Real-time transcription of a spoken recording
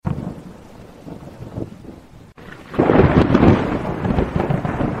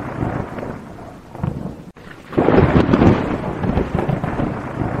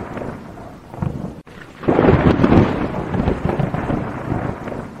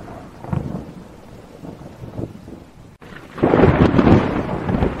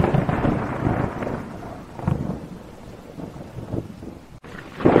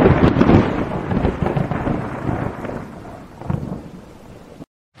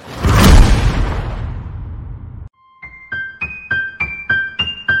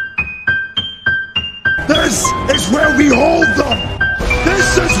This is where we hold them.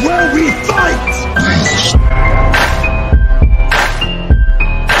 This is where we fight.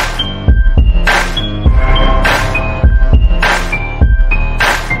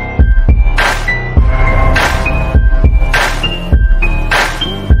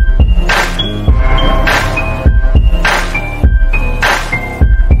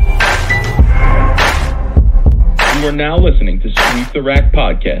 You are now listening to Sweep the Rack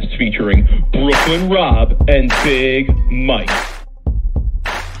podcast featuring Brooklyn Rob and Big Mike.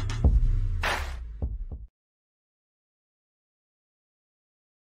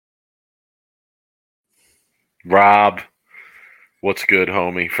 Rob, what's good,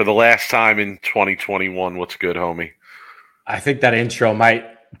 homie? For the last time in 2021, what's good, homie? I think that intro might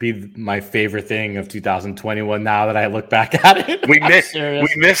be my favorite thing of 2021 now that I look back at it. We missed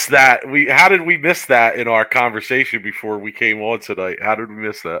that. How did we miss that in our conversation before we came on tonight? How did we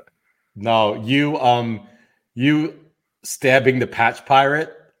miss that? No, you stabbing the patch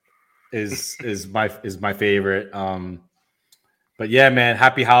pirate is my favorite. But yeah, man,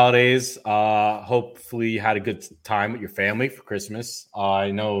 happy holidays. Hopefully you had a good time with your family for Christmas.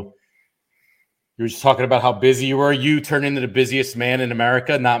 I know you were just talking about how busy you were. You turned into the busiest man in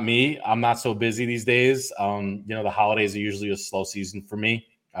America, not me. I'm not so busy these days. The holidays are usually a slow season for me.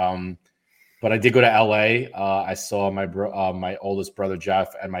 But I did go to LA. I saw my oldest brother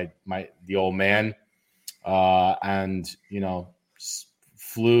Jeff and the old man, and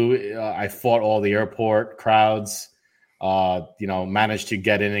flew. I fought all the airport crowds. Managed to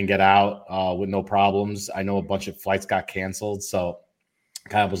get in and get out with no problems. I know a bunch of flights got canceled, so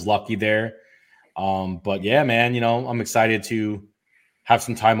kind of was lucky there. But yeah, man, I'm excited to have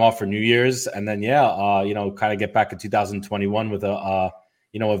some time off for New Year's, and then kind of get back in 2021 with a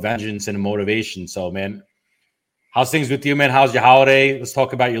vengeance and a motivation. So, man, how's things with you, man? How's your holiday? Let's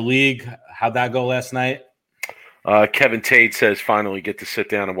talk about your league. How'd that go last night? Kevin Tate says, finally get to sit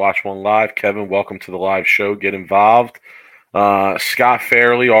down and watch one live. Kevin, welcome to the live show. Get involved. Scott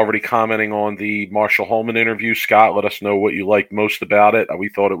Fairley already commenting on the Marshall Holman interview. Scott, let us know what you liked most about it. We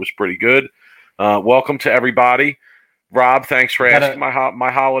thought it was pretty good. Welcome to everybody. Rob, thanks for asking.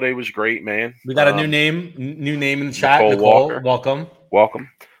 My holiday was great, man. We got a new name in the chat. Nicole Walker. Welcome.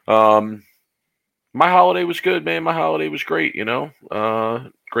 My holiday was good, man. My holiday was great,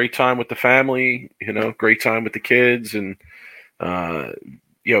 great time with the family, great time with the kids, and,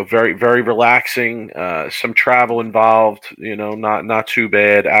 very, very relaxing. Some travel involved, not too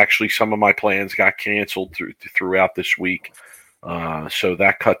bad. Actually, some of my plans got canceled throughout this week. So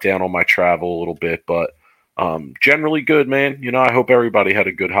that cut down on my travel a little bit, but generally good, man. I hope everybody had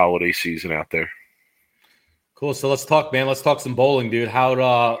a good holiday season out there. Cool. So let's talk, man. Let's talk some bowling, dude. How'd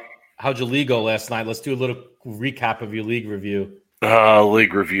your league go last night? Let's do a little recap of your league review.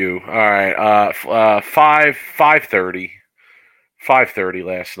 League review. All right. 5:30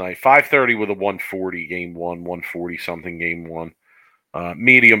 last night. 5:30 with a 140 game one, 140 something game one.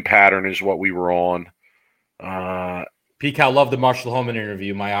 Medium pattern is what we were on. P-Cal, love the Marshall Holman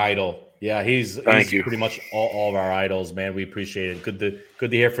interview. My idol. Yeah, he's you. Pretty much all of our idols, man. We appreciate it. Good to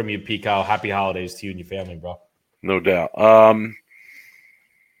hear from you, P-Cal. Happy holidays to you and your family, bro. No doubt.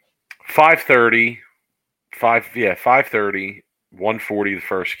 5:30, 140 the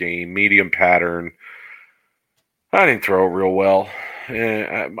first game, medium pattern. I didn't throw it real well.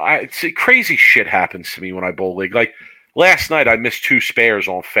 Crazy shit happens to me when I bowl league. Like last night, I missed 2 spares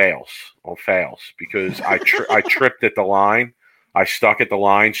on fails because I tripped at the line. I stuck at the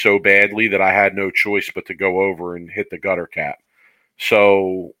line so badly that I had no choice but to go over and hit the gutter cap.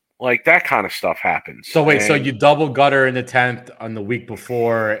 So, like, that kind of stuff happens. So, wait, so you double gutter in the 10th on the week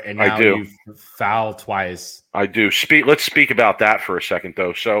before, and now you foul twice. I do. Let's speak about that for a second,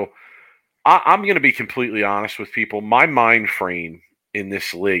 though. So, I'm going to be completely honest with people. My mind frame in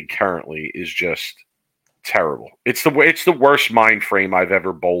this league currently is just terrible. It's the worst mind frame I've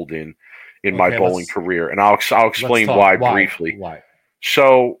ever bowled in my bowling career, and I'll explain why briefly. Why?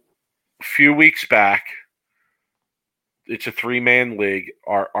 So, a few weeks back, it's a 3-man league.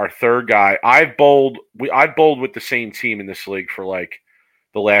 Our third guy, I've bowled with the same team in this league for like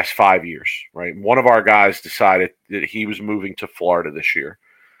the last 5 years, right? One of our guys decided that he was moving to Florida this year,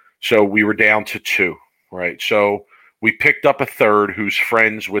 so we were down to 2, right? So we picked up a third who's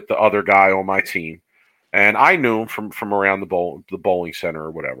friends with the other guy on my team, and I knew him from around the bowling center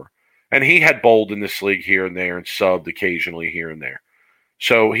or whatever. And he had bowled in this league here and there and subbed occasionally here and there.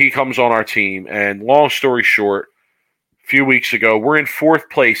 So he comes on our team, and long story short, a few weeks ago, we're in 4th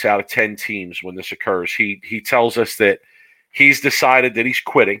place out of 10 teams when this occurs. He tells us that he's decided that he's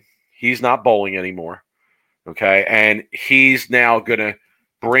quitting. He's not bowling anymore, okay? And he's now going to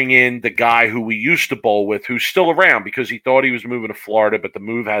bring in the guy who we used to bowl with, who's still around because he thought he was moving to Florida, but the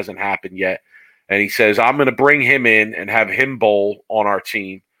move hasn't happened yet. And he says, I'm going to bring him in and have him bowl on our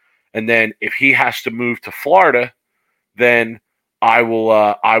team. And then if he has to move to Florida, then I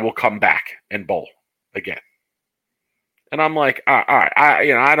will come back and bowl again. And I'm like, all right,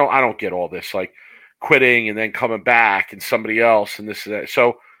 I don't get all this, like quitting and then coming back and somebody else and this and that.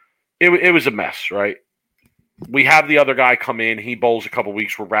 So it was a mess, right? We have the other guy come in. He bowls a couple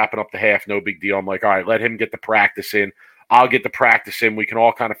weeks. We're wrapping up the half. No big deal. I'm like, all right, let him get the practice in. I'll get the practice in. We can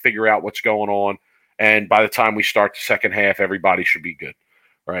all kind of figure out what's going on. And by the time we start the second half, everybody should be good,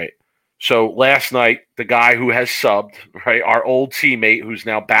 right? So last night, the guy who has subbed, right, our old teammate who's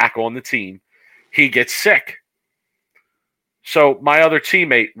now back on the team, he gets sick. So my other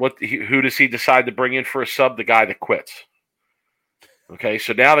teammate, who does he decide to bring in for a sub? The guy that quits. Okay,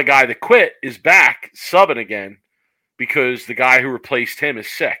 so now the guy that quit is back subbing again because the guy who replaced him is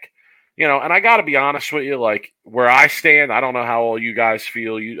sick. And I got to be honest with you, like where I stand, I don't know how all you guys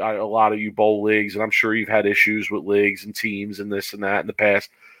feel. A lot of you bowl leagues, and I'm sure you've had issues with leagues and teams and this and that in the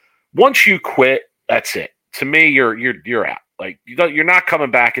past. Once you quit, that's it. To me, you're out. Like you're not coming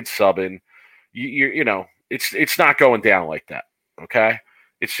back and subbing. It's not going down like that. Okay,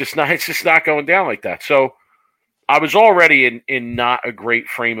 it's just not going down like that. So I was already in not a great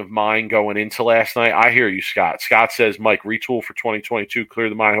frame of mind going into last night. I hear you, Scott. Scott says, Mike, retool for 2022, clear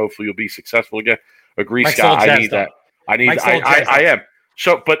the mind. Hopefully you'll be successful again. Agree, Mike's Scott. I need that. I am.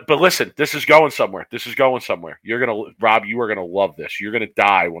 So, but listen, this is going somewhere. Rob, you are gonna love this. You're gonna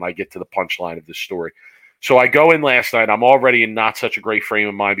die when I get to the punchline of this story. So I go in last night. I'm already in not such a great frame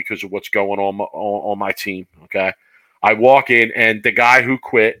of mind because of what's going on my team. Okay, I walk in and the guy who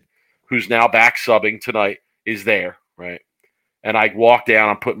quit, who's now back subbing tonight, is there, right? And I walk down,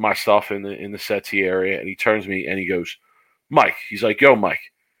 I'm putting my stuff in the settee area, and he turns to me and he goes, Mike. He's like, yo,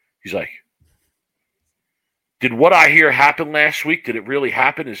 Mike. He's like, did what I hear happen last week? Did it really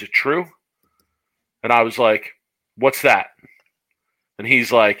happen? Is it true? And I was like, what's that? And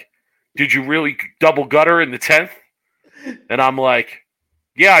he's like, did you really double gutter in the 10th? And I'm like,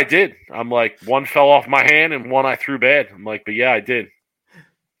 yeah, I did. I'm like, one fell off my hand and one I threw bad. I'm like, but yeah, I did.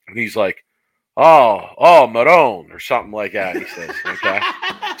 And he's like, Oh, Marone, or something like that, he says. Okay.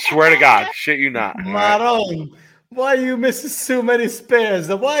 Swear to God, shit you not. Marone, right? Why are you missing so many spares?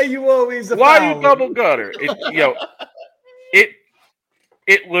 Why are you always Why are you double gutter?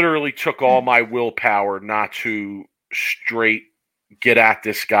 It literally took all my willpower not to straight get at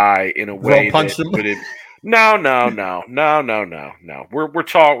this guy in a way punch him. No. We're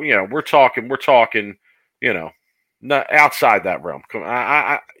talking, not outside that realm.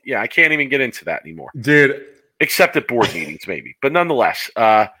 I can't even get into that anymore, dude. Except at board meetings, maybe. But nonetheless,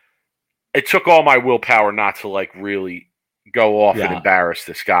 it took all my willpower not to like really go off and embarrass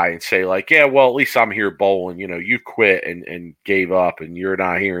this guy and say like, yeah, well, at least I'm here bowling. You quit and gave up, and you're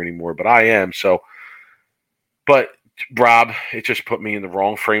not here anymore, but I am. So, but Rob, it just put me in the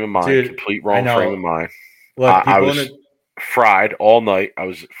wrong frame of mind. Dude, complete wrong frame of mind. Look, I was fried all night. I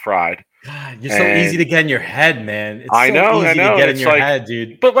was fried. God, you're so easy to get in your head, man. It's so easy to get in your head,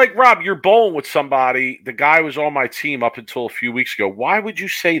 dude. But like, Rob, you're bowling with somebody. The guy was on my team up until a few weeks ago. Why would you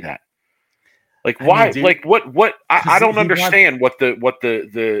say that? Like, why? Mean, dude, like, what? I don't understand what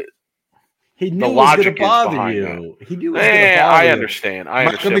the he knew the logic was bother behind you. that. He knew it was going to bother I you. understand.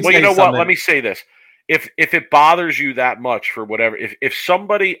 Well, you know what? Let me say this. If it bothers you that much for whatever, if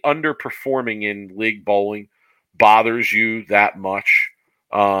somebody underperforming in league bowling bothers you that much,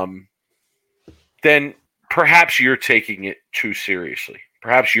 then perhaps you're taking it too seriously.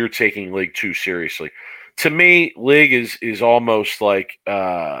 Perhaps you're taking league too seriously. To me, league is almost like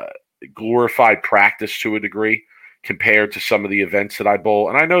glorified practice to a degree compared to some of the events that I bowl.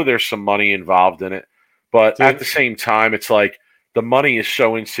 And I know there's some money involved in it, but at the same time, it's like the money is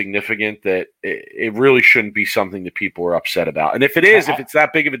so insignificant that it really shouldn't be something that people are upset about. And if it is, if it's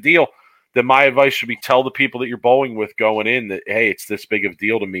that big of a deal, then my advice should be tell the people that you're bowling with going in that, hey, it's this big of a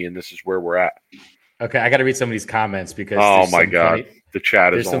deal to me and this is where we're at. Okay, I got to read some of these comments because oh my God, the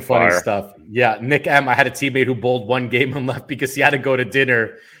chat is on fire. There's some funny stuff. Yeah, Nick M, I had a teammate who bowled one game and left because he had to go to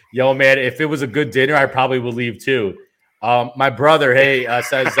dinner. Yo, man, if it was a good dinner, I probably would leave too. My brother,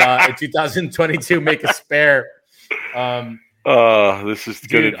 says in 2022, make a spare. This is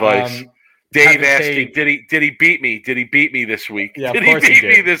good advice. Dave asking, did he beat me? Did he beat me this week? Yeah, did he beat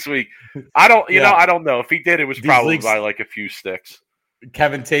me this week? I don't know. If he did, it was probably by like a few sticks.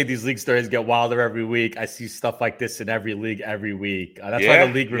 Kevin Tate, these league stories get wilder every week. I see stuff like this in every league every week. That's why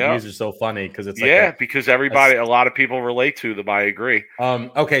the league reviews are so funny because it's because a lot of people relate to them. I agree.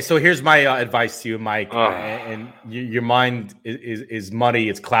 Okay, so here's my advice to you, Mike. And your mind is muddy.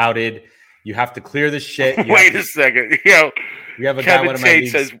 It's clouded. You have to clear this shit. Wait a second. We have a Kevin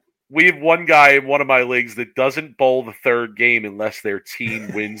Tate says we have one guy in one of my leagues that doesn't bowl the third game unless their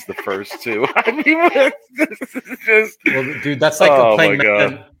team wins the first two. I mean, this is just. Well, dude, that's like playing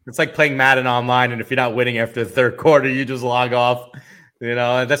Madden. It's like playing Madden online, and if you're not winning after the third quarter, you just log off.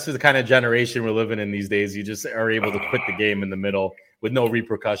 And that's the kind of generation we're living in these days. You just are able to quit the game in the middle with no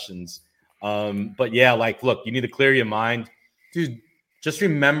repercussions. But yeah, look, you need to clear your mind, dude. Just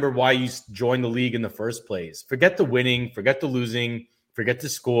remember why you joined the league in the first place. Forget the winning, forget the losing, forget the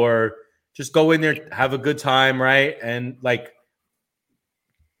score. Just go in there, have a good time, right? And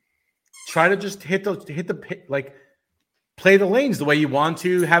try to just play the lanes the way you want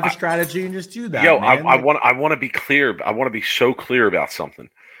to, have a strategy, and just do that. I want to be clear. I want to be so clear about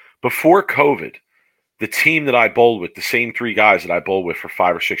something. Before COVID, the team that I bowled with, the same three guys that I bowled with for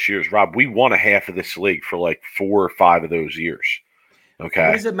 5 or 6 years, Rob, we won a half of this league for 4 or 5 of those years. Okay.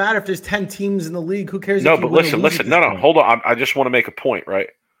 What does it matter if there's 10 teams in the league? Who cares? No, but listen. No, hold on. I just want to make a point, right?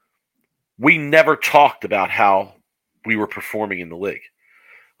 We never talked about how we were performing in the league.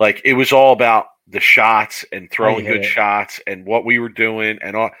 It was all about the shots and throwing good shots and what we were doing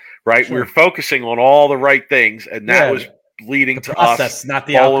and all, right? Sure. We were focusing on all the right things, and that was leading to us not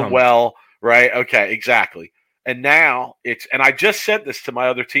the bowling outcome. Well, right? Okay, exactly. And now and I just said this to my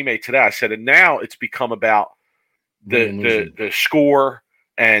other teammate today. I said, and now it's become about the score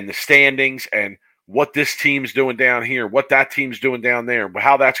and the standings and what this team's doing down here, what that team's doing down there,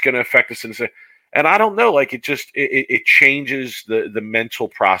 how that's going to affect us. And I don't know, it changes the mental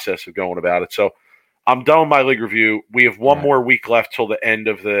process of going about it. So I'm done with my league review. We have one more week left till the end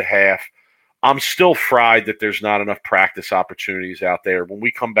of the half. I'm still fried that there's not enough practice opportunities out there. When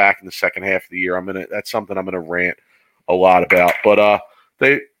we come back in the second half of the year, that's something I'm going to rant a lot about. But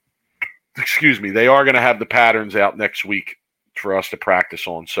they are going to have the patterns out next week for us to practice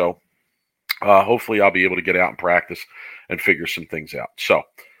on. So hopefully I'll be able to get out and practice and figure some things out. So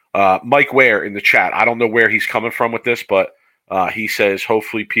Mike Ware in the chat, I don't know where he's coming from with this, but he says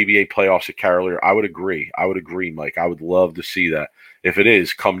hopefully PBA playoffs at Carolier. I would agree, Mike. I would love to see that. If it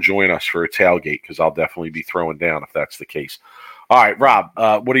is, come join us for a tailgate because I'll definitely be throwing down if that's the case. All right, Rob,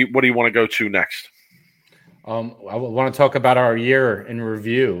 what do you want to go to next? I want to talk about our year in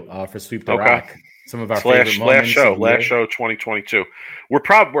review for Sweep the Rack. Some of our favorite moments. Last show, 2022. We're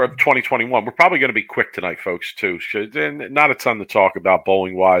 2021. We're probably going to be quick tonight, folks, too. Not a ton to talk about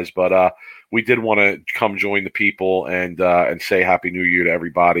bowling-wise, but we did want to come join the people and say Happy New Year to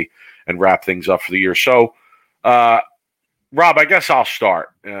everybody and wrap things up for the year. So, Rob, I guess I'll start.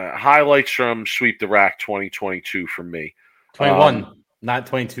 Highlights from Sweep the Rack 2022 for me. 21, not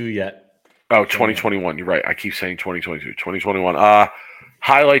 22 yet. Oh, 2021. You're right. I keep saying 2022. 2021.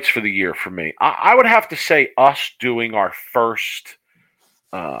 Highlights for the year for me. I would have to say us doing our first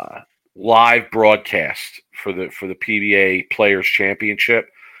live broadcast for the PBA Players Championship,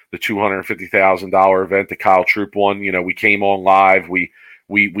 the $250,000 event that Kyle Troop won. We came on live. We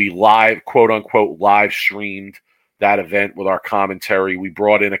live, quote unquote, live streamed that event with our commentary. We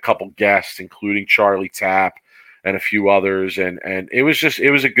brought in a couple guests, including Charlie Tapp and a few others, and it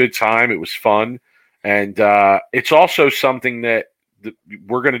was a good time. It was fun, and it's also something that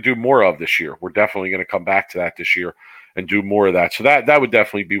we're going to do more of this year. We're definitely going to come back to that this year and do more of that. So that would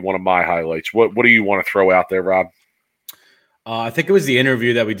definitely be one of my highlights. What do you want to throw out there, Rob? I think it was the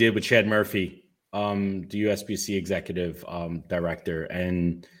interview that we did with Chad Murphy, the USBC executive director,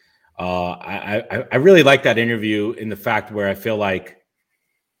 and I really like that interview in the fact where I feel like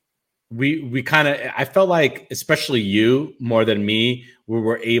I felt like, especially you more than me, we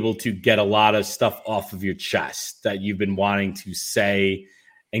were able to get a lot of stuff off of your chest that you've been wanting to say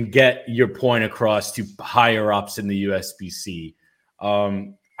and get your point across to higher ups in the USBC.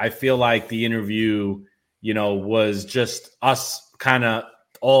 I feel like the interview, was just us kind of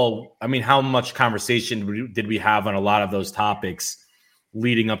all, how much conversation did we have on a lot of those topics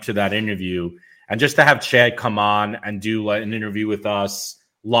leading up to that interview? And just to have Chad come on and do an interview with us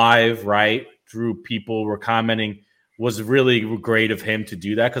live, right, through people were commenting, was really great of him to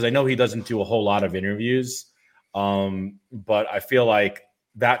do that, because I know he doesn't do a whole lot of interviews, but I feel like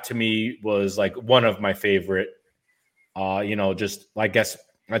that to me was one of my favorite just I guess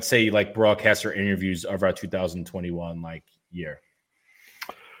I'd say broadcaster interviews of our 2021 year.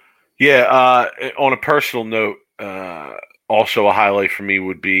 On a personal note, also a highlight for me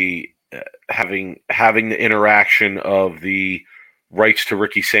would be having the interaction of the Rights to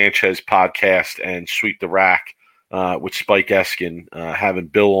Ricky Sanchez podcast and Sweep the Rack with Spike Eskin, having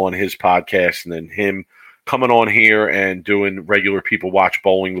Bill on his podcast, and then him coming on here and doing Regular People Watch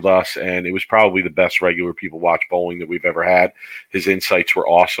Bowling with us. And it was probably the best Regular People Watch Bowling that we've ever had. His insights were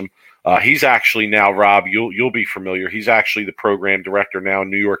awesome. He's actually now, Rob, you'll be familiar. He's actually the program director now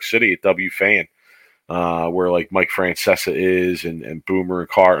in New York City at WFAN, where like Mike Francesa is and Boomer and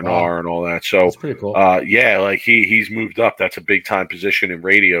Carton are and all that. So that's pretty cool. Yeah, like he's moved up. That's a big time position in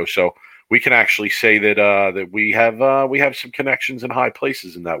radio. So we can actually say that that we have some connections in high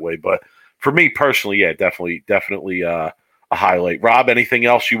places in that way. But for me personally, yeah, definitely a highlight. Rob, anything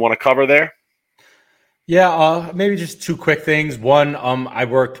else you want to cover there? Yeah, maybe just two quick things. One, I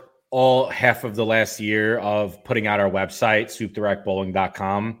worked all half of the last year of putting out our website,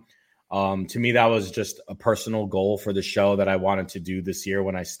 swoopdirectbowling.com. To me, that was just a personal goal for the show that I wanted to do this year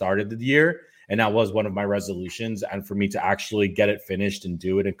when I started the year. And that was one of my resolutions. And for me to actually get it finished and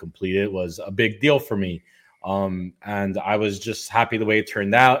do it and complete it was a big deal for me. And I was just happy the way it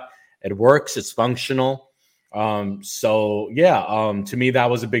turned out. It works. It's functional. To me, that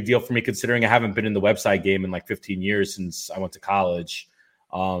was a big deal for me, considering I haven't been in the website game in like 15 years since I went to college.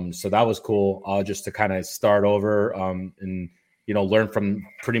 So that was cool, just to kind of start over and, learn from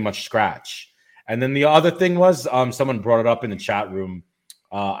pretty much scratch. And then the other thing was someone brought it up in the chat room.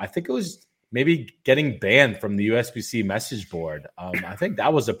 I think it was maybe getting banned from the USBC message board. I think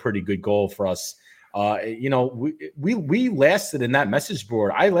that was a pretty good goal for us. We lasted in that message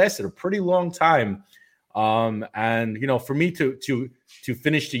board. I lasted a pretty long time. For me to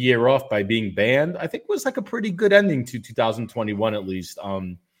finish the year off by being banned, I think was like a pretty good ending to 2021, at least. At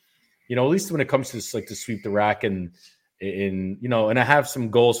least when it comes to this, like to sweep the rack and I have some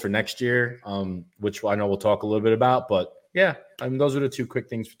goals for next year, which I know we'll talk a little bit about, but yeah, those are the two quick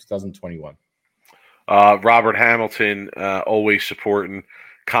things for 2021. Robert Hamilton, always supporting,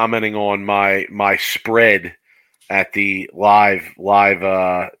 commenting on my spread at the live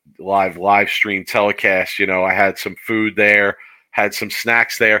stream telecast. I had some food there, had some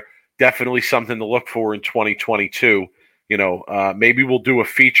snacks there. Definitely something to look for in 2022. Maybe we'll do a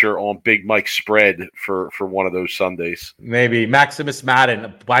feature on Big Mike's spread for one of those Sundays. Maybe Maximus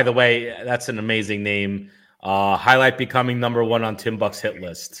Madden. By the way, that's an amazing name. Highlight becoming number one on Tim Buck's hit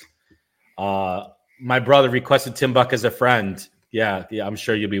list. My brother requested Tim Buck as a friend. Yeah, I'm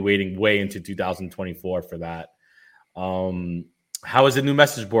sure you'll be waiting way into 2024 for that. How is the new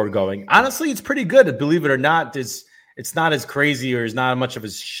message board going? Honestly, it's pretty good. Believe it or not, it's not as crazy or is not much of a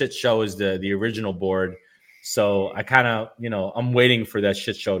shit show as the original board. So I kind of, I'm waiting for that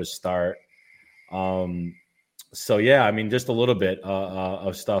shit show to start. Just a little bit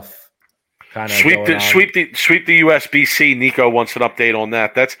of stuff. Kind of sweep the USBC. Nico wants an update on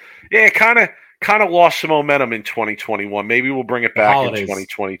that. That's kind of lost some momentum in 2021. Maybe we'll bring it back in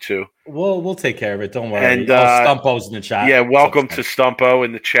 2022. We'll take care of it. Don't worry. And Stumpo's in the chat. Yeah, welcome to Stumpo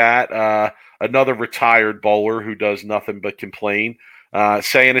in the chat. Another retired bowler who does nothing but complain.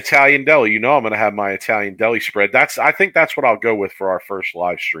 Saying Italian deli. I'm going to have my Italian deli spread. I think that's what I'll go with for our first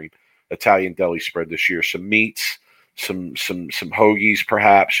live stream. Italian deli spread this year. Some meats, some hoagies,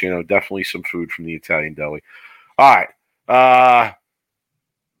 perhaps. Definitely some food from the Italian deli. All right,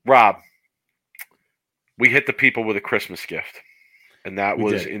 Rob. We hit the people with a Christmas gift, and that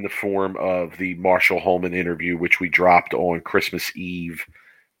was in the form of the Marshall Holman interview, which we dropped on Christmas Eve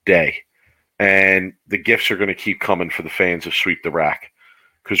day. And the gifts are going to keep coming for the fans of Sweep the Rack,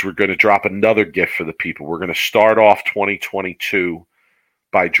 because we're going to drop another gift for the people. We're going to start off 2022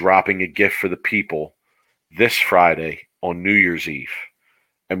 by dropping a gift for the people this Friday on New Year's Eve.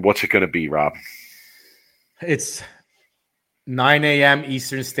 And what's it going to be, Rob? It's 9 a.m.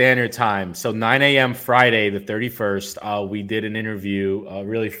 Eastern Standard Time. So 9 a.m. Friday, the 31st, we did an interview, a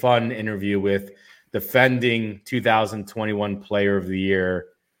really fun interview with defending 2021 Player of the Year,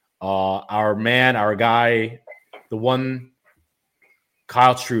 our guy, the one,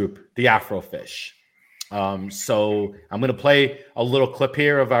 Kyle Troop, the Afrofish. So I'm going to play a little clip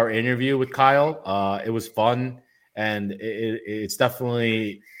here of our interview with Kyle. It was fun, and it's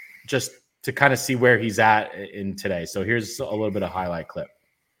definitely just to kind of see where he's at in today. So here's a little bit of highlight clip.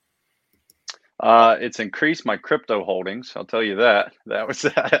 It's increased my crypto holdings. I'll tell you that. That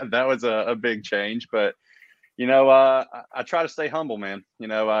was a big change, but I try to stay humble, man.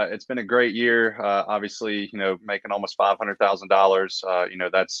 It's been a great year. Obviously, making almost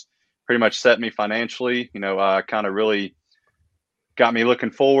 $500,000. That's pretty much set me financially. Kind of really got me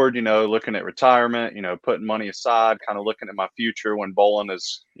looking forward. Looking at retirement. Putting money aside. Kind of looking at my future when bowling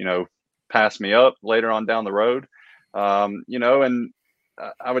is, pass me up later on down the road. And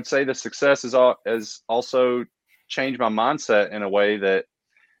I would say the success is also changed my mindset in a way that,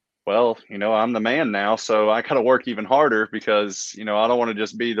 well, I'm the man now, so I got to work even harder because, I don't want to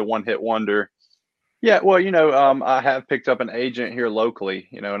just be the one hit wonder. Yeah, well, I have picked up an agent here locally,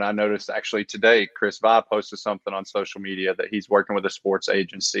 and I noticed actually today, Chris Vi posted something on social media that he's working with a sports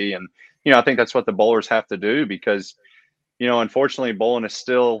agency. And, I think that's what the bowlers have to do because, unfortunately, bowling is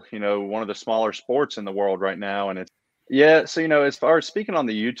still, one of the smaller sports in the world right now. And so, as far as speaking on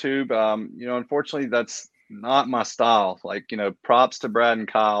the YouTube, unfortunately, that's not my style. Like, props to Brad and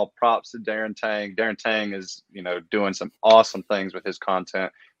Kyle, props to Darren Tang. Darren Tang is, doing some awesome things with his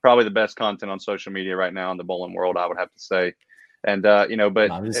content. Probably the best content on social media right now in the bowling world, I would have to say. And, but no,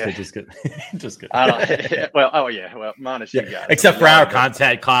 I'm just good. Just good. I don't, well, minus you guys. Except for our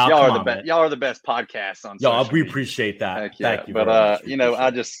content, Kyle. Y'all are the best. Y'all are the best podcasts on social we media. appreciate that. Heck yeah. Thank you. But,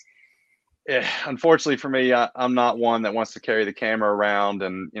 I just, unfortunately for me, I'm not one that wants to carry the camera around.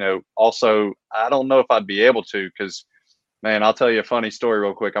 And, also, I don't know if I'd be able to because, man, I'll tell you a funny story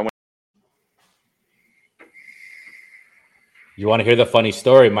real quick. You want to hear the funny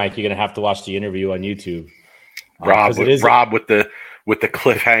story, Mike? You're gonna have to watch the interview on YouTube. Rob with the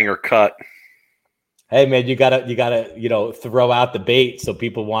cliffhanger cut. Hey man, you gotta throw out the bait so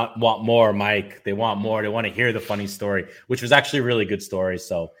people want more, Mike. They want more. They want to hear the funny story, which was actually a really good story.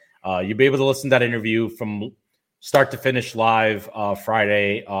 So you'll be able to listen to that interview from start to finish live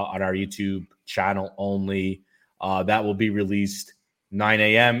Friday on our YouTube channel only. That will be released 9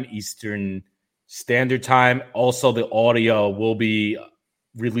 a.m. Eastern Standard Time. Also, the audio will be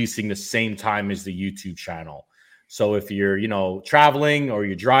releasing the same time as the YouTube channel. So if you're, traveling or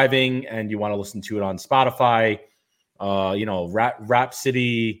you're driving and you want to listen to it on Spotify,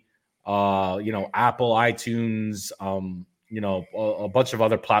 Rhapsody, Apple, iTunes, a bunch of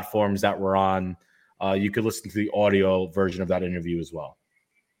other platforms that we're on, you could listen to the audio version of that interview as well.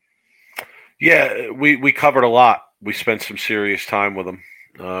 Yeah, we covered a lot. We spent some serious time with them.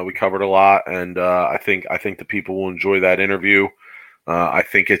 We covered a lot, and I think the people will enjoy that interview. I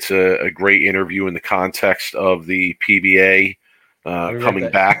think it's a great interview in the context of the PBA coming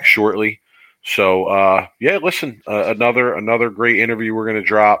back shortly. So, listen, another great interview we're going to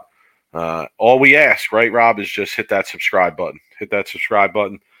drop. All we ask, right, Rob, is just hit that subscribe button.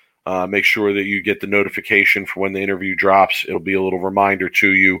 Make sure that you get the notification for when the interview drops. It'll be a little reminder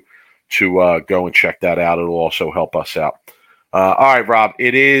to you to go and check that out. It'll also help us out. All right, Rob,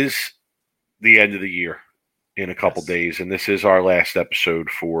 it is the end of the year in a couple days, and this is our last episode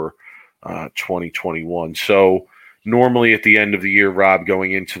for 2021. So normally at the end of the year, Rob,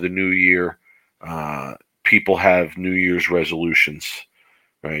 going into the new year, people have New Year's resolutions,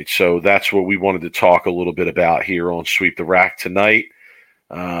 right? So that's what we wanted to talk a little bit about here on Sweep the Rack tonight.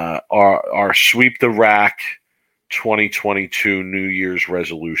 Our Sweep the Rack 2022 New Year's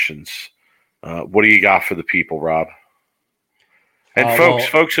resolutions. What do you got for the people, Rob? And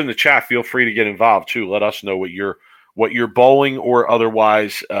folks in the chat, feel free to get involved too. Let us know what your bowling or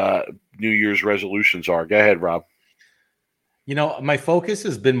otherwise New Year's resolutions are. Go ahead, Rob. My focus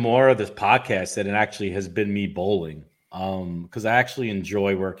has been more of this podcast than it actually has been me bowling. Because I actually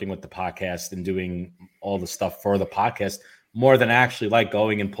enjoy working with the podcast and doing all the stuff for the podcast more than I actually like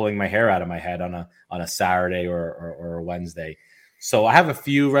going and pulling my hair out of my head on a Saturday or a Wednesday. So I have a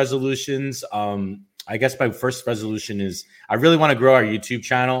few resolutions. I guess my first resolution is I really want to grow our YouTube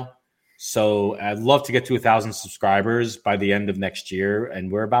channel. So I'd love to get to 1,000 subscribers by the end of next year.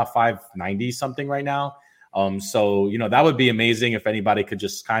 And we're about 590 something right now. So, that would be amazing if anybody could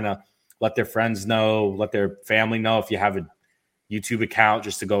just kind of let their friends know, let their family know if you have a YouTube account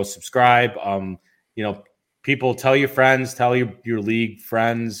just to go subscribe. People, tell your friends, tell your league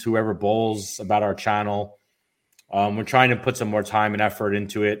friends, whoever bowls about our channel. We're trying to put some more time and effort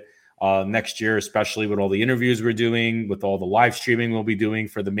into it. Next year, especially with all the interviews we're doing, with all the live streaming we'll be doing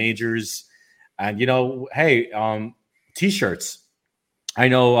for the majors. And, T-shirts. I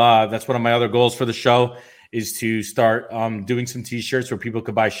know that's one of my other goals for the show is to start doing some T-shirts where people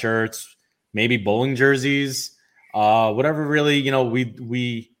could buy shirts, maybe bowling jerseys, whatever really,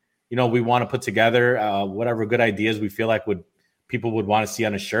 we want to put together, whatever good ideas we feel like people would want to see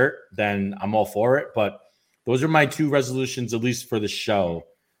on a shirt, then I'm all for it. But those are my two resolutions, at least for the show.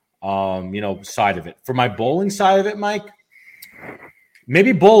 Side of it. For my bowling side of it, Mike,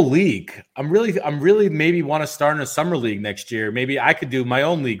 maybe bowl league. I'm really maybe want to start in a summer league next year. Maybe I could do my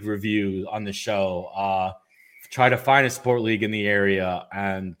own league review on the show. Try to find a sport league in the area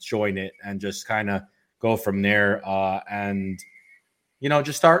and join it and just kind of go from there. And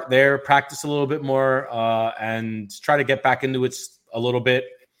just start there, practice a little bit more, and try to get back into it a little bit.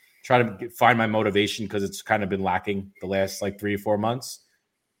 Try to find my motivation because it's kind of been lacking the last 3 or 4 months.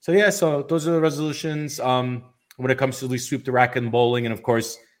 So those are the resolutions. What when it comes to sweep the rack and bowling. And of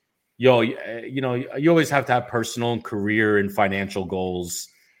course, you always have to have personal and career and financial goals.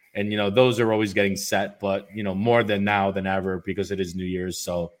 And, those are always getting set, but, more than now than ever because it is New Year's.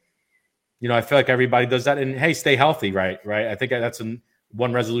 So, I feel like everybody does that. And, hey, stay healthy, right? I think that's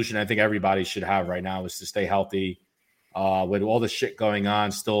one resolution I think everybody should have right now is to stay healthy with all the shit going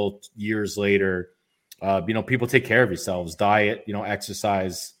on still years later. People take care of yourselves, diet,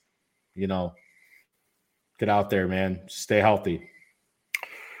 exercise, get out there, man. Stay healthy.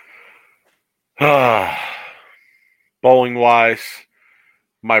 Bowling wise,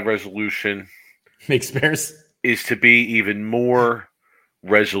 my resolution makes bears is to be even more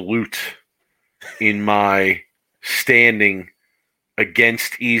resolute in my standing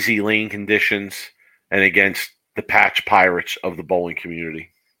against easy lane conditions and against the patch pirates of the bowling community.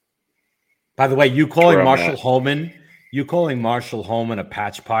 By the way, you calling Marshall Holman a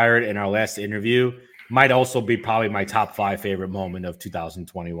patch pirate in our last interview might also be probably my top 5 favorite moment of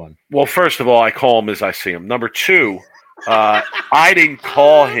 2021. Well, first of all, I call him as I see him. Number 2, I didn't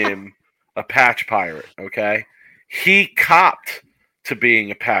call him a patch pirate, okay? He copped to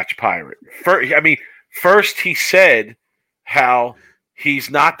being a patch pirate. First he said how he's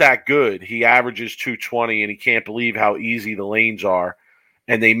not that good. He averages 220, and he can't believe how easy the lanes are,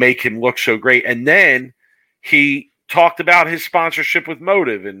 and they make him look so great. And then he talked about his sponsorship with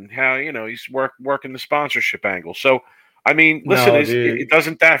Motive and how, he's working the sponsorship angle. So, listen,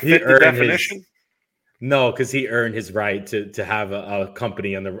 doesn't that fit the definition? No, because he earned his right to have a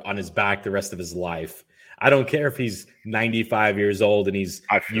company on his back the rest of his life. I don't care if he's 95 years old and he's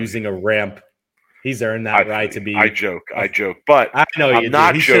using a ramp. He's earned that right to be. I joke, but I know I'm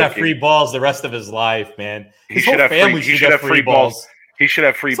not he joking. should have free balls the rest of his life, man. He should have free balls. He should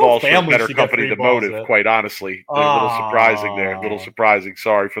have free balls for a better company than Motive, quite honestly. A little surprising there. A little surprising.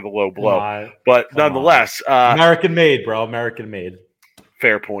 Sorry for the low blow. But nonetheless. American made, bro. American made.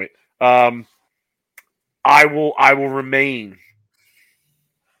 Fair point. I will remain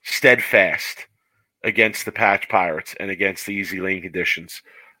steadfast against the patch pirates and against the easy lane conditions.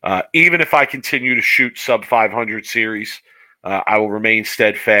 Even if I continue to shoot sub 500 series, I will remain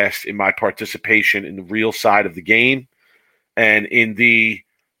steadfast in my participation in the real side of the game and in the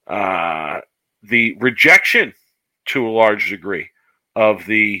rejection to a large degree of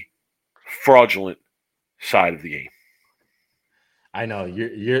the fraudulent side of the game. I know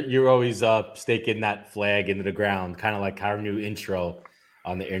you're always staking that flag into the ground, kind of like our new intro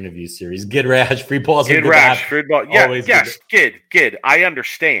on the interview series. Gid Rash, free balls. Gid Rash, free ball. Yeah, yes, Gid. I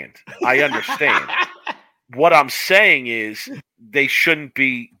understand. What I'm saying is they shouldn't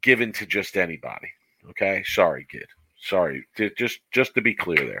be given to just anybody. Okay, sorry, Gid. Sorry, just to be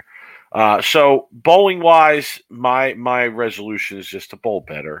clear there. So bowling wise, my resolution is just to bowl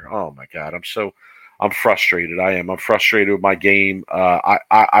better. Oh my God, I'm frustrated. I'm frustrated with my game.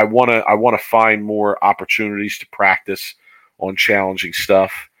 I want to find more opportunities to practice on challenging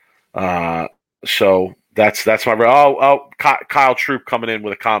stuff. So that's my Kyle Troop coming in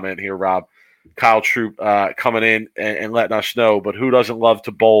with a comment here, Rob. Kyle Troop coming in and letting us know, but who doesn't love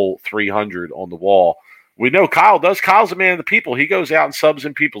to bowl 300 on the wall? We know Kyle does. Kyle's a man of the people. He goes out and subs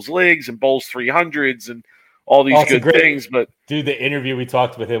in people's leagues and bowls 300s and all these good things. But dude, the interview we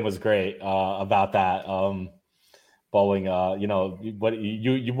talked with him was great about that. Bowling, what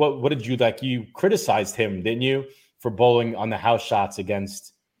did you like? You criticized him, didn't you, for bowling on the house shots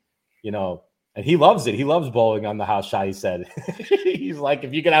against, and he loves it. He loves bowling on the house shot. He said, he's like,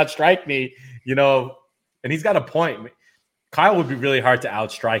 if you can outstrike me, and he's got a point. Kyle would be really hard to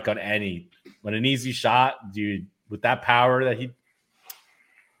outstrike on an easy shot, dude, with that power that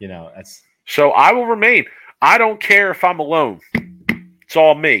that's. So I will remain. I don't care if I'm alone. It's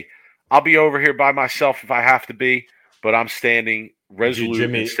all me. I'll be over here by myself if I have to be, but I'm standing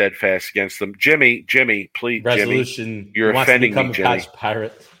resolute and steadfast against them. Jimmy, please, resolution. Jimmy, you're offending me, Jimmy.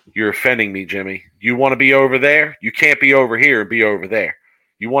 Pirate. You're offending me, Jimmy. You want to be over there? You can't be over here and be over there.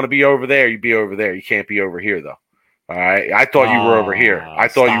 You want to be over there? You be over there. You can't be over here, though. All right? I thought you were over here. I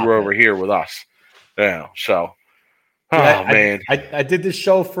thought you were over here with us. Yeah, so... man. I did this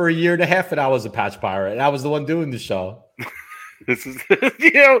show for a year and a half, and I was a patch pirate, and I was the one doing the show. This is,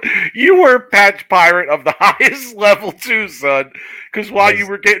 you were a patch pirate of the highest level too, son. Because while you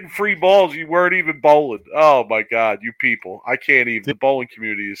were getting free balls, you weren't even bowling. Oh my God, you people! I can't even. The bowling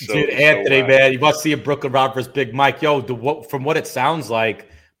community is so. Dude, Anthony, man, you must see a Brooklyn Rob versus Big Mike. Yo, from what it sounds like,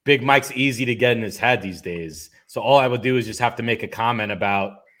 Big Mike's easy to get in his head these days. So all I would do is just have to make a comment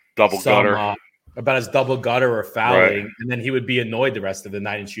about gutter. About his double gutter or fouling, and then he would be annoyed the rest of the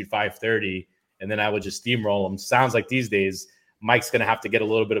night and shoot 530, and then I would just steamroll him. Sounds like these days Mike's going to have to get a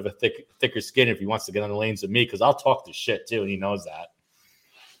little bit of a thicker skin if he wants to get on the lanes with me, because I'll talk the shit too, and he knows that.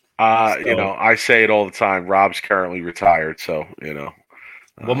 I say it all the time. Rob's currently retired, so Well,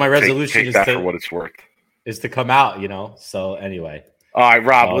 my resolution take that for what it's worth. Is to come out, So anyway. All right,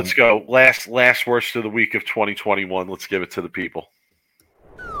 Rob, let's go. Last worst of the week of 2021. Let's give it to the people.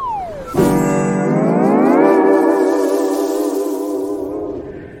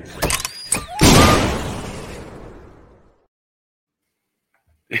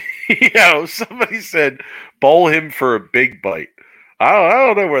 Somebody said bowl him for a big bite. I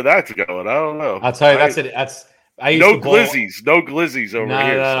don't know where that's going. I don't know. I'll tell you, I used no to bowl. No glizzies over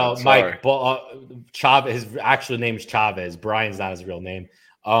here. No. Mike, Chavez. His actual name's Chavez. Brian's not his real name.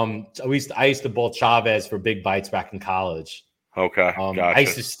 I used to bowl Chavez for big bites back in college. Okay, gotcha. I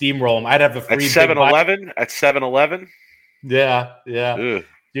used to steamroll him. I'd have a free at 7-Eleven. At 7-Eleven. Yeah. Ugh.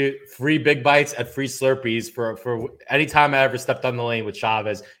 Dude, free big bites at free Slurpees for any time I ever stepped on the lane with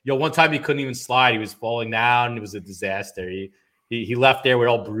Chavez. One time he couldn't even slide. He was falling down. It was a disaster. He left there with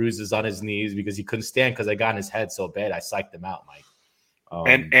all bruises on his knees because he couldn't stand because I got in his head so bad. I psyched him out, Mike.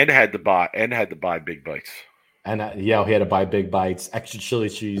 And had to buy big bites. And he had to buy big bites, extra chili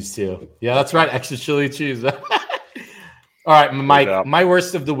cheese too. Yeah, that's right, extra chili cheese. All right, Mike. My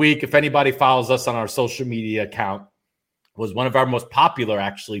worst of the week. If anybody follows us on our social media account, was one of our most popular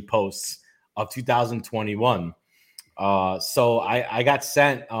actually posts of 2021. So I got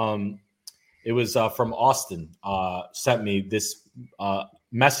sent. It was from Austin. Sent me this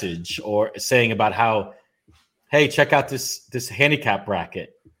message or saying about how, hey, check out this handicap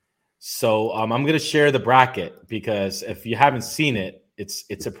bracket. So I'm going to share the bracket because if you haven't seen it,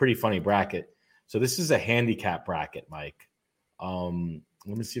 it's a pretty funny bracket. So this is a handicap bracket, Mike. Let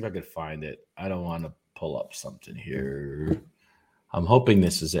me see if I could find it. I don't want to pull up something here. I'm hoping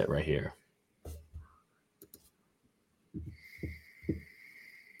this is it right here.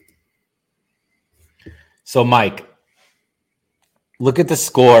 So, Mike, look at the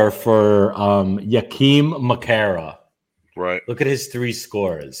score for Yakim Makara. Right. Look at his three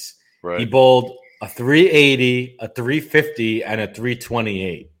scores. Right. He bowled a 380, a 350, and a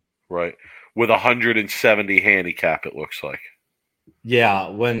 328. Right. With 170 handicap, it looks like. Yeah,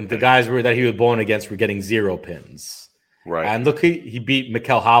 when the guys that he was bowling against were getting 0 pins. Right. And look, he beat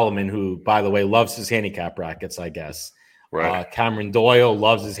Mikkel Holloman, who, by the way, loves his handicap brackets, I guess. Right. Cameron Doyle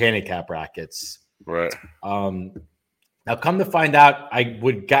loves his handicap brackets. Right. Now, come to find out, I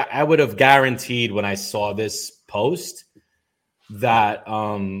would have guaranteed when I saw this post that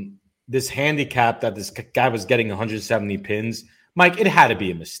this handicap that this guy was getting 170 pins, Mike, it had to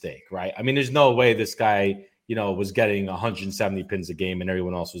be a mistake, right? I mean, there's no way this guy, was getting 170 pins a game and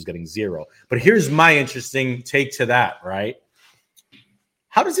everyone else was getting 0. But here's my interesting take to that, right?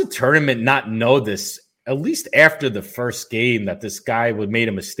 How does a tournament not know this, at least after the first game, that this guy made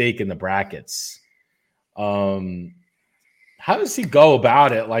a mistake in the brackets? How does he go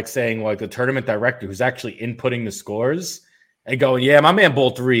about it, like saying, like, the tournament director who's actually inputting the scores and going, yeah, my man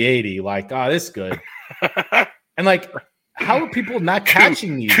bowled 380, like, oh, this is good. And, like, how are people not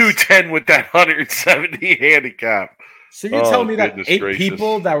catching these? 210 with that 170 handicap. So you're telling me that 8 gracious.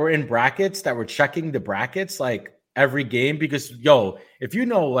 people that were in brackets that were checking the brackets like every game? Because if you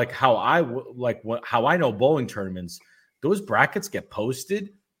know like how I know bowling tournaments, those brackets get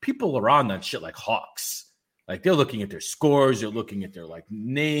posted. People are on that shit like hawks. Like they're looking at their scores, they're looking at their like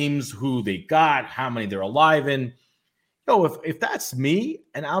names, who they got, how many they're alive in. If that's me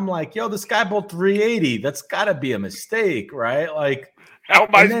and I'm like, this guy bowled 380, that's got to be a mistake, right? Like, how am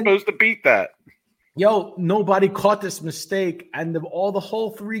I supposed to beat that? Nobody caught this mistake, and the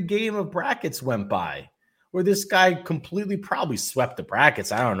whole 3 game of brackets went by, where this guy completely probably swept the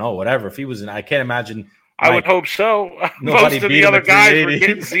brackets. I don't know, whatever. If he was I can't imagine. I would hope so. Most of the other guys were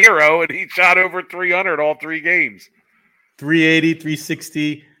getting 0, and he shot over 300 all 3 games. 380,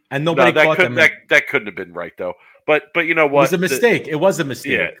 360, and nobody caught them. That couldn't have been right, though. But you know what? It was a mistake. It was a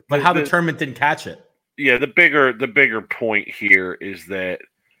mistake. Yeah, but how the tournament didn't catch it. Yeah, the bigger point here is that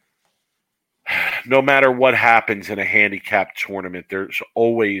no matter what happens in a handicap tournament, there's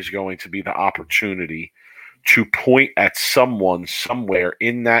always going to be the opportunity to point at someone somewhere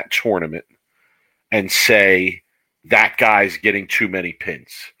in that tournament and say that guy's getting too many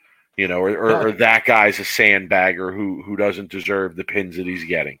pins, or that guy's a sandbagger who doesn't deserve the pins that he's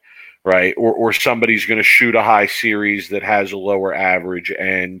getting. Right, or somebody's going to shoot a high series that has a lower average,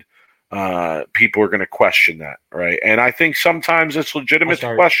 and people are going to question that, right? And I think sometimes it's legitimate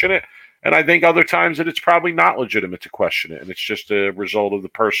to question it, and I think other times that it's probably not legitimate to question it, and it's just a result of the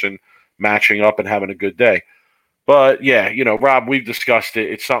person matching up and having a good day. But yeah, Rob, we've discussed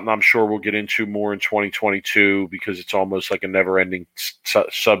it. It's something I'm sure we'll get into more in 2022 because it's almost like a never-ending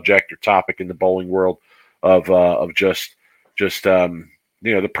subject or topic in the bowling world of just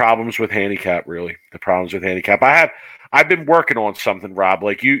the problems with handicap. Really, the problems with handicap. I've been working on something, Rob.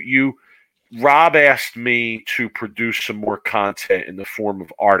 Like Rob asked me to produce some more content in the form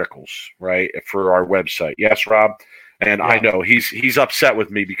of articles, right, for our website. Yes, Rob. And yeah. I know he's upset with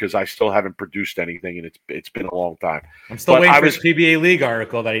me because I still haven't produced anything, and it's been a long time. I'm still waiting for his PBA League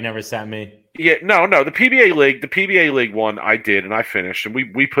article that he never sent me. Yeah, no, the PBA League one I did and I finished, and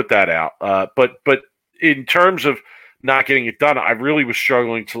we put that out. But in terms of not getting it done, I really was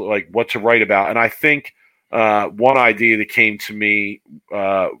struggling to like what to write about, and I think one idea that came to me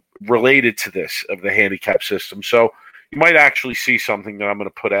related to this of the handicap system. So you might actually see something that I'm going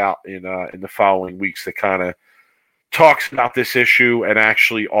to put out in the following weeks that kind of talks about this issue and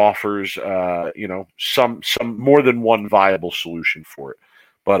actually offers, some more than one viable solution for it.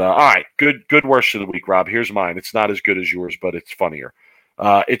 But all right, good worst of the week, Rob. Here's mine. It's not as good as yours, but it's funnier.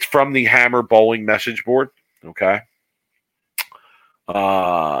 It's from the Hammer Bowling message board. Okay.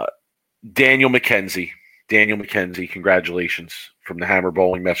 Daniel McKenzie, congratulations from the Hammer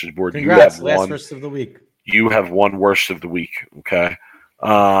Bowling message board. Congrats, last worst of the week. You have won worst of the week. Okay.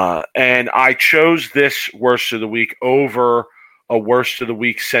 And I chose this worst of the week over a worst of the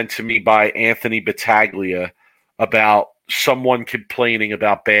week sent to me by Anthony Battaglia about someone complaining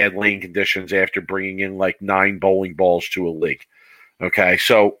about bad lane conditions after bringing in like 9 bowling balls to a league. Okay,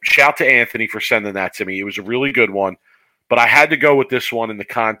 so shout to Anthony for sending that to me. It was a really good one, but I had to go with this one in the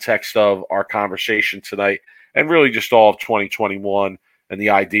context of our conversation tonight and really just all of 2021 and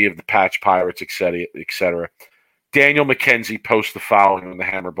the idea of the Patch Pirates, et cetera. Daniel McKenzie posts the following on the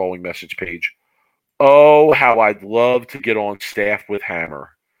Hammer Bowling message page. Oh, how I'd love to get on staff with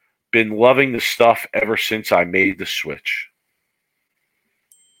Hammer. Been loving the stuff ever since I made the switch.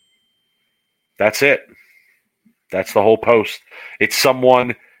 That's it. That's the whole post. It's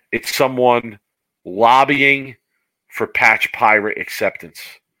someone lobbying for Patch Pirate acceptance.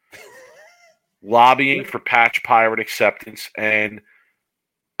 Lobbying for Patch Pirate acceptance. And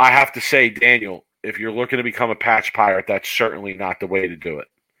I have to say, Daniel, if you're looking to become a Patch Pirate, that's certainly not the way to do it.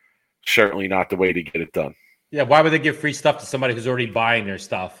 Certainly not the way to get it done. Yeah, why would they give free stuff to somebody who's already buying their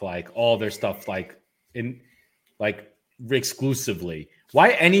stuff, like all their stuff, exclusively?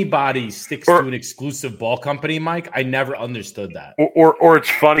 Why anybody sticks to an exclusive ball company, Mike? I never understood that. Or it's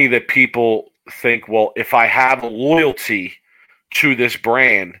funny that people think, well, if I have a loyalty to this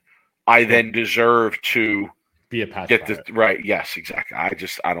brand, I then deserve to be a Patch Pirate. Right. Yes, exactly.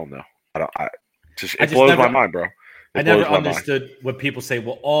 I don't know. It blows my mind, bro. I never understood what people say.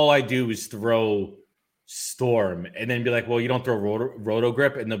 Well, all I do is throw Storm, and then be like, well, you don't throw Roto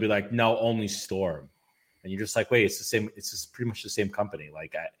Grip, and they'll be like, no, only Storm, and you're just like, wait, it's the same. It's just pretty much the same company.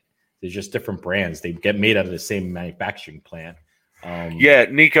 Like, there's just different brands. They get made out of the same manufacturing plant. Yeah,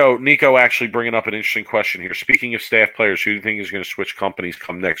 Nico actually bringing up an interesting question here. Speaking of staff players, who do you think is going to switch companies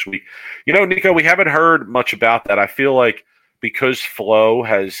come next week? Nico, we haven't heard much about that. I feel like because Flo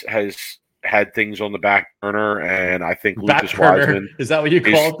has had things on the back burner, and I think Lucas Wiseman is that what you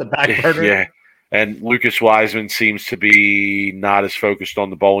call it, the back burner? Yeah, and Lucas Wiseman seems to be not as focused on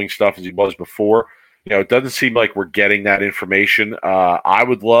the bowling stuff as he was before. It doesn't seem like we're getting that information. I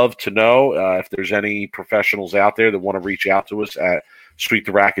would love to know if there's any professionals out there that want to reach out to us at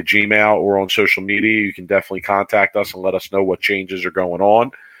sweeptherack@gmail or on social media. You can definitely contact us and let us know what changes are going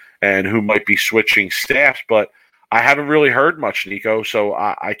on and who might be switching staffs. But I haven't really heard much, Nico, so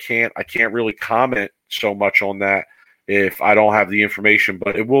I can't really comment so much on that if I don't have the information.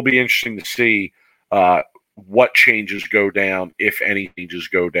 But it will be interesting to see what changes go down, if any changes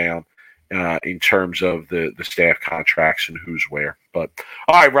go down. In terms of the staff contracts and who's where. But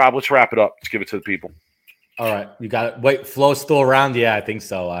all right, Rob, let's wrap it up. Let's give it to the people. All right. You got it. Wait, Flo's still around? Yeah, I think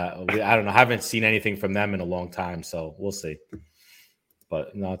so. I don't know. I haven't seen anything from them in a long time, so we'll see.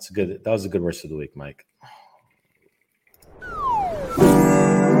 But no, it's good. That was a good worst of the week, Mike.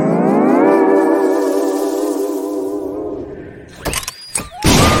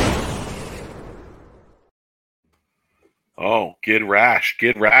 Oh, Gid Rash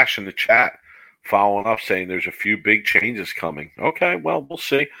in the chat following up saying there's a few big changes coming. Okay, well, we'll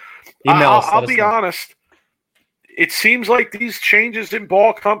see. I'll be honest. It seems like these changes in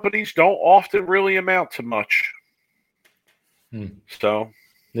ball companies don't often really amount to much. So,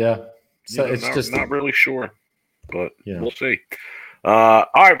 yeah. So it's just not really sure, but we'll see. All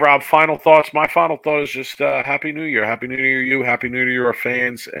right, Rob, final thoughts. My final thought is just Happy New Year. Happy New Year to you. Happy New Year to our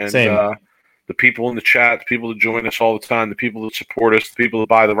fans. And Same. The people in the chat, the people that join us all the time, the people that support us, the people that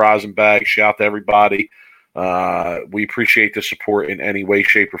buy the rosin bag. Shout out to everybody. We appreciate the support in any way,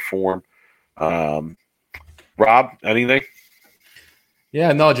 shape, or form. Rob, anything?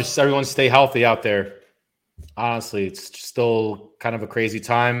 Yeah, no, just everyone stay healthy out there. Honestly, it's still kind of a crazy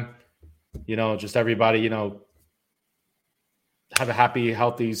time. Just everybody, have a happy,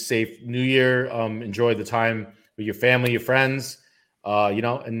 healthy, safe New Year. Enjoy the time with your family, your friends,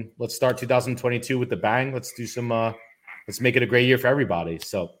 and let's start 2022 with the bang. Let's do some, let's make it a great year for everybody.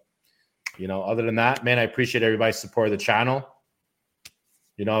 So, other than that, man, I appreciate everybody's support of the channel.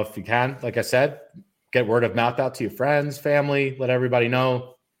 If you can, like I said, get word of mouth out to your friends, family, let everybody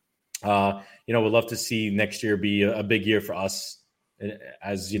know. We'd love to see next year be a big year for us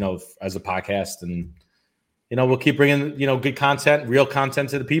as a podcast, and we'll keep bringing good content, real content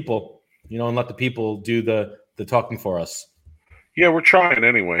to the people, and let the people do the talking for us. Yeah, we're trying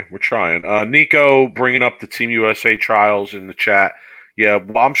anyway. We're trying. Nico bringing up the Team USA trials in the chat. Yeah,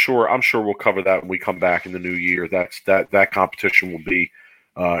 well, I'm sure we'll cover that when we come back in the new year. That competition will be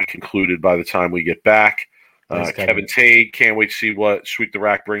concluded by the time we get back. Kevin Tade, can't wait to see what Sweep the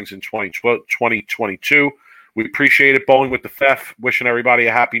Rack brings in 2022. We appreciate it. Bowling with the Fef, wishing everybody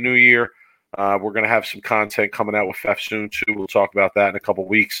a happy new year. We're going to have some content coming out with Fef soon, too. We'll talk about that in a couple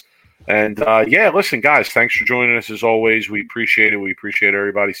weeks. And, listen, guys, thanks for joining us as always. We appreciate it. We appreciate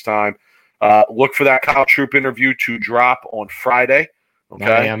everybody's time. Look for that Kyle Troop interview to drop on Friday.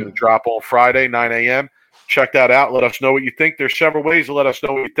 Okay? It'll drop on Friday, 9 a.m. Check that out. Let us know what you think. There's several ways to let us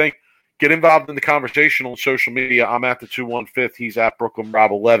know what you think. Get involved in the conversation on social media. I'm at the 215. He's at Brooklyn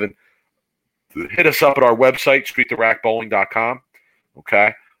Rob 11. Hit us up at our website, streettherackbowling.com.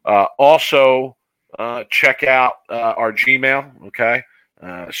 Okay. Also, check out our Gmail. Okay.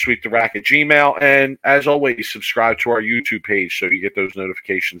 Sweeptherack@gmail. And as always, subscribe to our YouTube page so you get those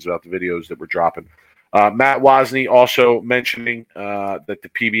notifications about the videos that we're dropping. Matt Wozni also mentioning that the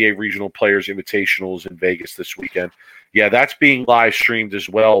PBA Regional Players Invitational is in Vegas this weekend. Yeah, that's being live streamed as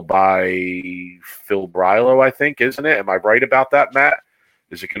well by Phil Brilo, I think, isn't it? Am I right about that, Matt?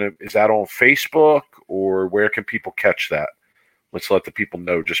 Is that on Facebook, or where can people catch that? Let's let the people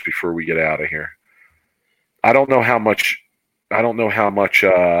know just before we get out of here. I don't know how much.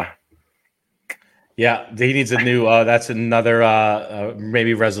 Yeah, he needs a new. That's another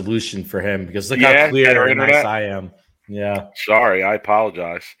maybe resolution for him, because look how clear and nice I am. Yeah. Sorry, I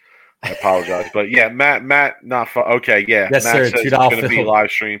apologize. But yeah, Matt, not okay. Yeah, yes, Matt sir. says it's going to be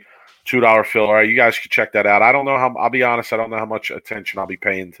live stream. $2 Phil. All right, you guys can check that out. I don't know how. I'll be honest. I don't know how much attention I'll be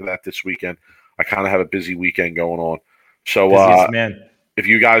paying to that this weekend. I kind of have a busy weekend going on. So, if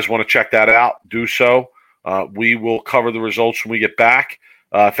you guys want to check that out, do so. We will cover the results when we get back.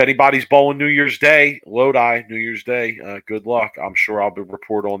 If anybody's bowling New Year's Day, Lodi, New Year's Day, good luck. I'm sure I'll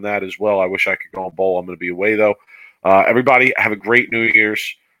report on that as well. I wish I could go and bowl. I'm going to be away, though. Everybody, have a great New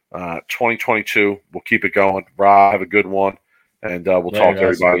Year's. 2022. We'll keep it going. Rob, have a good one. And we'll talk to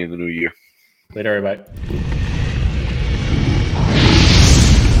everybody in the new year. Later, everybody.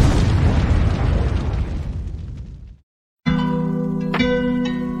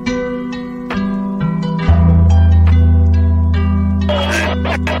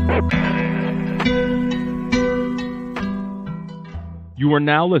 You are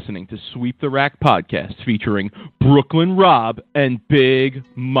now listening to Sweep the Rack podcast featuring Brooklyn Rob and Big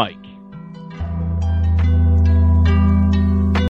Mike.